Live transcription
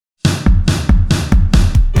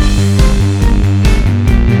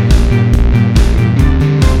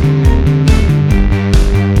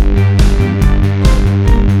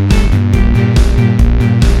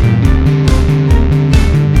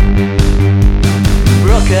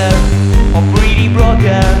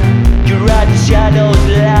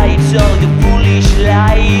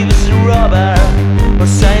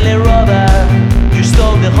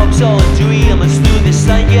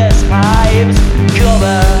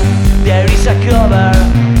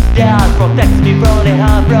protects me from the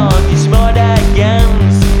harm from these murder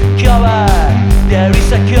gangs. Cover, there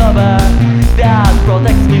is a cover that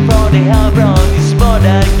protects me from the harm from these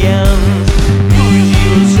murder gangs. Push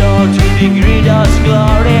your soul to the greatest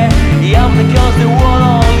glory. I'm the cause the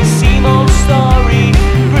world only seems old story.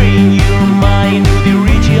 Bring your mind to the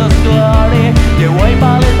richest glory. The white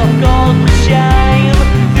palette of gold will shine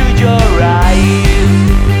through your eyes,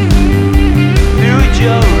 through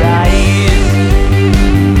your eyes,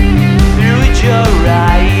 through your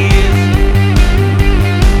eyes.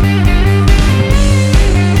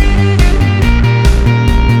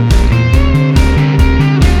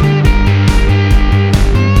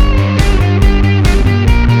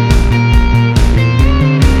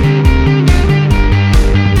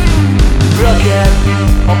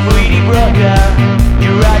 Pretty broker, you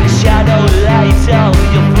ride the shadow lights of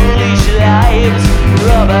your foolish lives.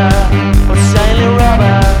 Robber, or silent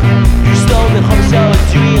robber, you stole the hopes of a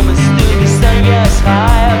dream and stood beside your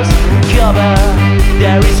hives. Cover,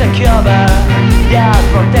 there is a cover that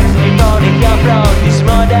protects me from the harm from these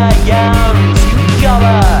murder gangs.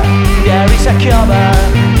 Cover, there is a cover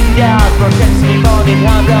that protects me from the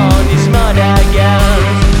harm from these murder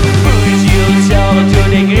gangs. Push yourself to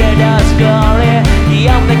the grave.